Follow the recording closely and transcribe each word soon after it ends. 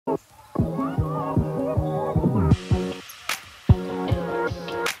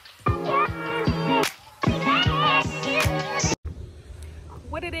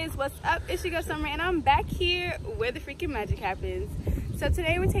It's your girl Summer, and I'm back here where the freaking magic happens. So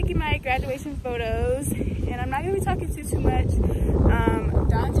today we're taking my graduation photos, and I'm not gonna be talking too much.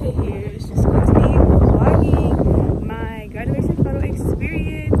 Dante here is just going to be vlogging my graduation photo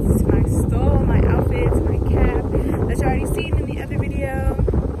experience, my stole, my outfits, my cap that you already seen in the other video.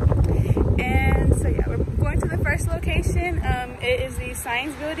 And so yeah, we're going to the first location. It is the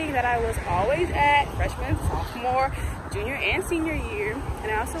science building that I was always at freshman, sophomore, junior, and senior year,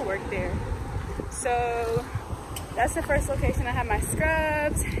 and I also worked there. So that's the first location. I have my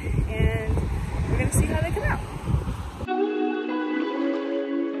scrubs, and we're gonna see how they come out.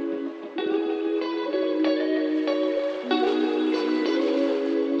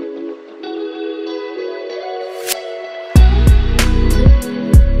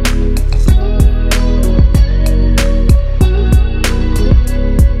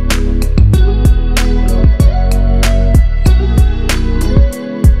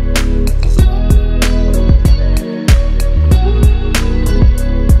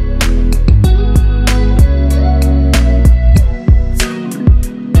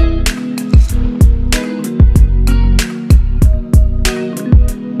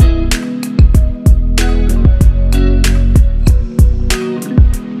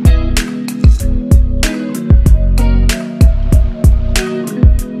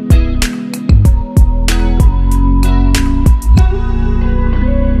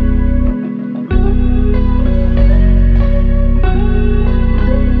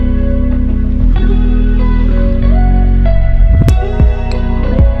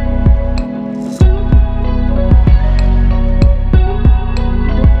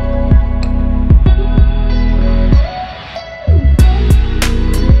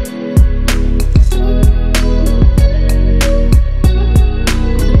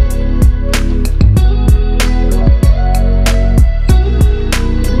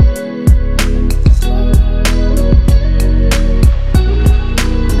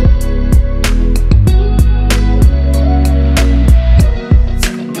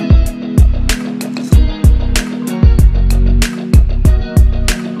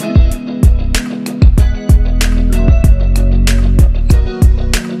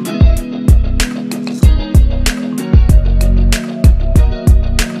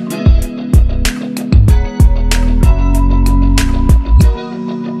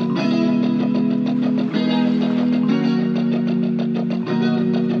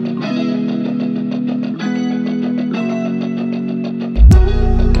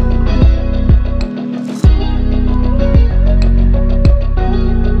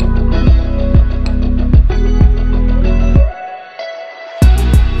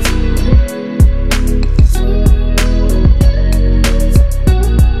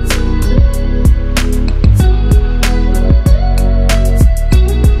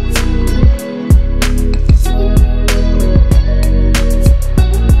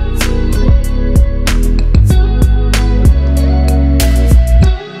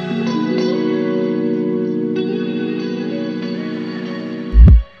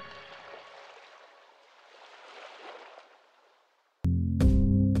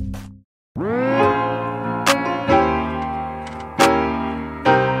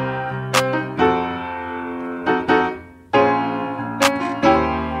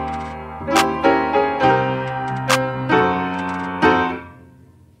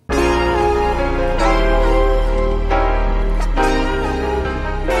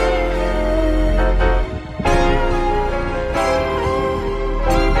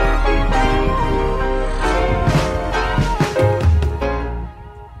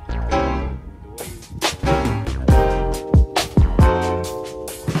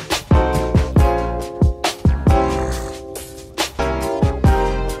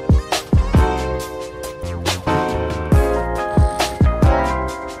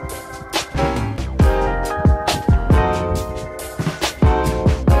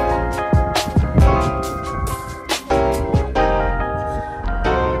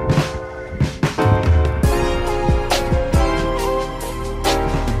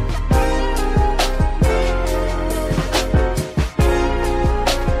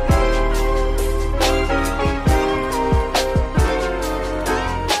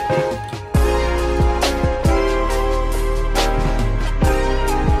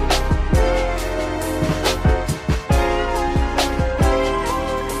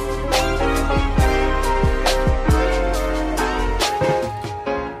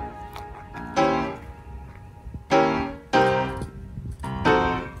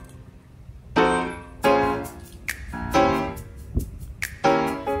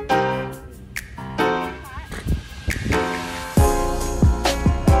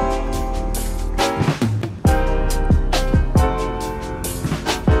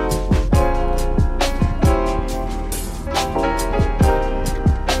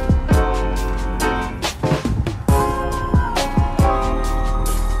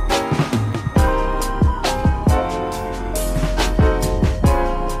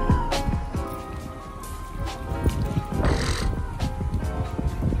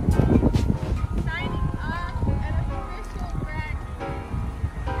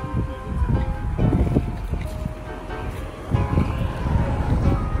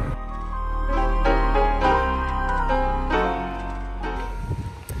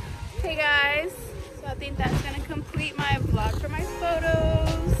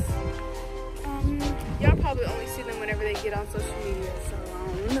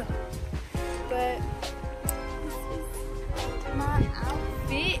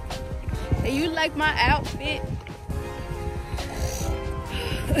 like my outfit.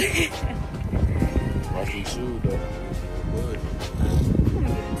 Watch your shoes though. Good.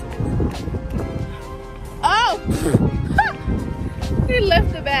 Oh! He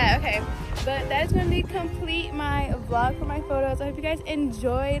left the bag. Okay. But that's going to complete my vlog for my photos. I hope you guys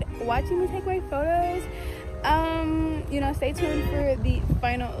enjoyed watching me take my photos. You know, stay tuned for the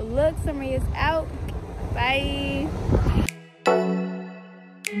final look. Summary is out. Bye.